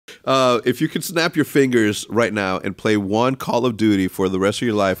If you could snap your fingers right now and play one Call of Duty for the rest of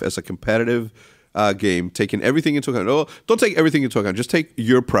your life as a competitive game, taking everything into account. Oh, don't take everything into account. Just take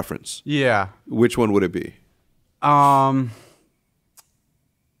your preference. Yeah. Which one would it be?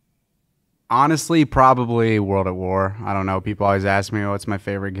 Honestly, probably World at War. I don't know. People always ask me what's my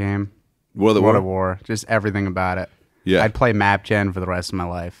favorite game. World at War. Just everything about it. Yeah. I'd play map gen for the rest of my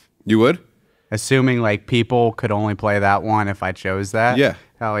life. You would? Assuming like people could only play that one if I chose that. Yeah.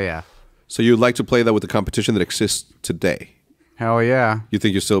 Hell yeah. So you'd like to play that with the competition that exists today? Hell yeah. You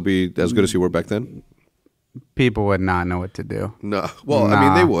think you'll still be as good as you were back then? People would not know what to do. No. Well, Nah. I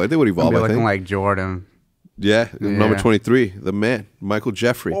mean, they would. They would evolve, I'd be I looking think. like Jordan. Yeah. Number 23, the man, Michael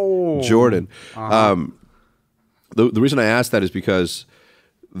Jeffrey, Jordan. The reason I asked that is because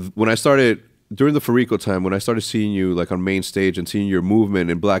when I started, during the Farico time, when I started seeing you like on main stage and seeing your movement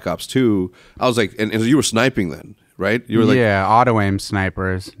in Black Ops 2, I was like, and you were sniping then, right? You were like, yeah, auto-aim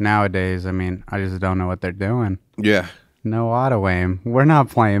snipers. Nowadays, I mean, I just don't know what they're doing. yeah. No auto-aim. We're not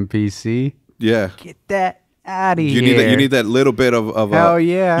playing PC. Yeah. Get that out of here. You need that little bit of Hell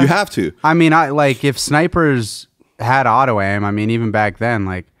yeah. You have to. I mean, I like if snipers had auto aim. I mean, even back then,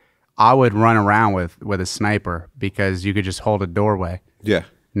 like I would run around with a sniper because you could just hold a doorway. Yeah.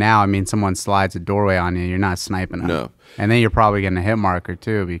 Now, I mean, someone slides a doorway on you, you're not sniping them. No. And then you're probably getting a hit marker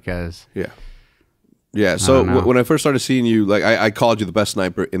too because Yeah. So when I first started seeing you, like I called you the best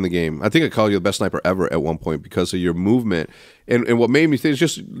sniper in the game. I think I called you the best sniper ever at one point because of your movement. And what made me think is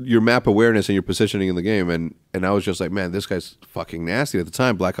just your map awareness and your positioning in the game. And I was just like, man, this guy's fucking nasty. At the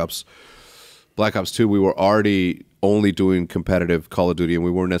time, Black Ops 2, we were already only doing competitive Call of Duty, and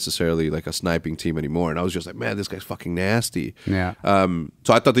we weren't necessarily like a sniping team anymore. And I was just like, man, this guy's fucking nasty. Yeah.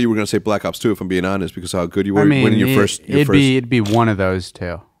 So I thought that you were going to say Black Ops 2, if I'm being honest, because of how good you were winning your first. It'd be one of those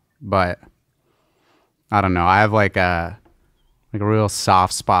two, but I don't know. I have like a real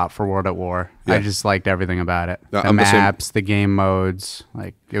soft spot for World at War. Yeah. I just liked everything about it. The I'm the same. maps, the game modes,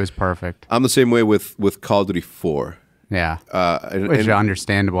 like it was perfect. I'm the same way with Call of Duty 4. Yeah. And Which is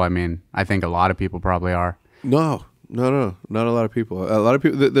understandable. I mean, I think a lot of people probably are. No, not a lot of people. A lot of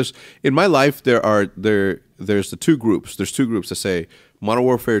people. There's in my life there's the two groups. There's two groups that say Modern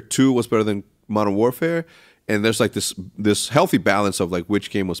Warfare 2 was better than Modern Warfare, and there's like this healthy balance of like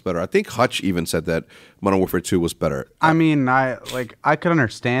which game was better. I think Hutch even said that Modern Warfare 2 was better. I mean, I could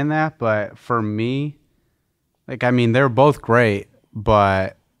understand that, but for me, like I mean, they're both great,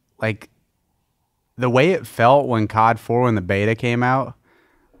 but like the way it felt when COD 4 when the beta came out,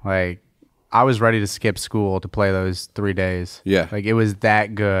 like I was ready to skip school to play those 3 days. Yeah. Like it was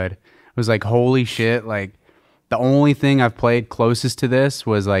that good. It was like, holy shit. Like the only thing I've played closest to this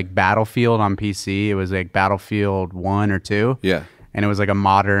was like Battlefield on PC. It was like Battlefield 1 or 2. Yeah. And it was like a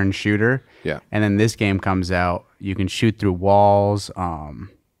modern shooter. Yeah. And then this game comes out. You can shoot through walls. I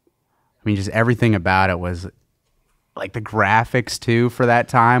mean, just everything about it was like the graphics too for that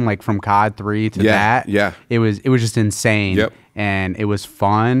time, like from COD 3 to that. Yeah. It was just insane. Yep. And it was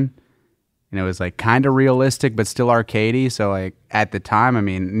fun. And it was like kind of realistic, but still arcadey. So like at the time, I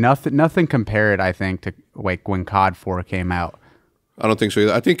mean, nothing compared, I think, to like when COD 4 came out. I don't think so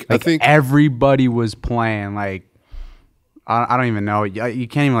either. I think everybody was playing. Like I don't even know. You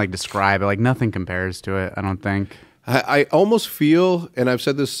can't even like describe it. Like nothing compares to it. I don't think. I almost feel, and I've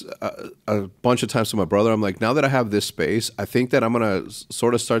said this a bunch of times to my brother, I'm like, now that I have this space, I think that I'm gonna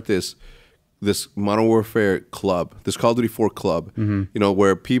sort of start this Modern Warfare club, this Call of Duty 4 club, you know,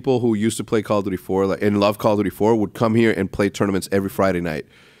 where people who used to play Call of Duty 4 like, and love Call of Duty 4 would come here and play tournaments every Friday night.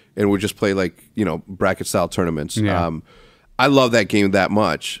 And we'd just play like, you know, bracket style tournaments. Yeah. I love that game that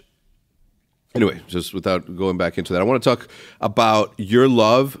much. Anyway, just without going back into that, I want to talk about your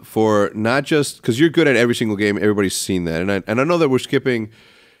love for not just, because you're good at every single game, everybody's seen that. And I know that we're skipping,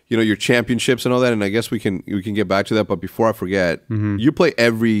 you know, your championships and all that, and I guess we can get back to that. But before I forget, you play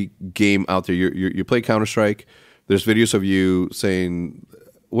every game out there. You play Counter-Strike. There's videos of you saying,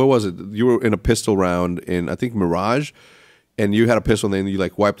 what was it? You were in a pistol round in, I think, Mirage, and you had a pistol, and then you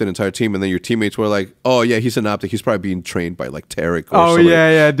like wiped an entire team, and then your teammates were like, "Oh yeah, he's an OpTic. He's probably being trained by like Tarek." Or somebody.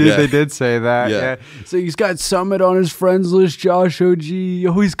 Yeah, dude, they did say that. Yeah. Yeah. So he's got Summit on his friends list, Josh OG.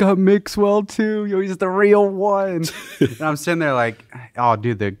 Yo, he's got Mixwell too. Yo, he's the real one. And I'm sitting there like, oh,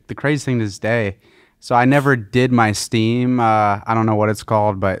 dude, the crazy thing to this day. So I never did my Steam. I don't know what it's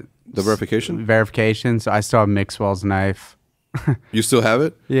called, but The verification. Verification. So I still have Mixwell's knife. You still have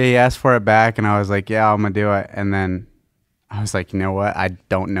it? Yeah, he asked for it back, and I was like, yeah, I'm gonna do it. And then I was like, you know what? I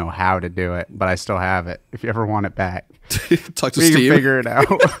don't know how to do it, but I still have it. If you ever want it back, Talk to we Steve. can figure it out.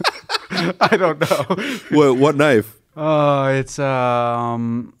 I don't know. What knife? Oh, it's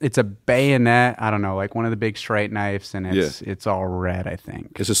a bayonet. I don't know, like one of the big straight knives, and it's all red. I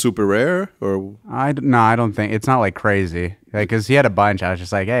think. Is it super rare or? No, I don't think it's not like crazy. Like, cause he had a bunch. I was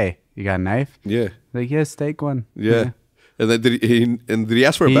just like, hey, you got a knife? Yeah. Like, yes, take one. Yeah. And then did he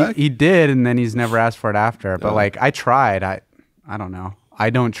ask for it back? He did, and then he's never asked for it after. But like, I tried. I don't know. I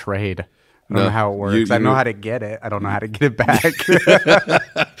don't trade. I don't know how it works. I know how to get it. I don't know how to get it back.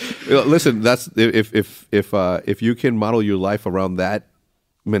 Listen, that's if you can model your life around that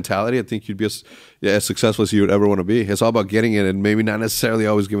mentality, I think you'd be as successful as you would ever want to be. It's all about getting it and maybe not necessarily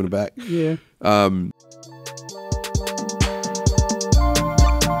always giving it back. Yeah.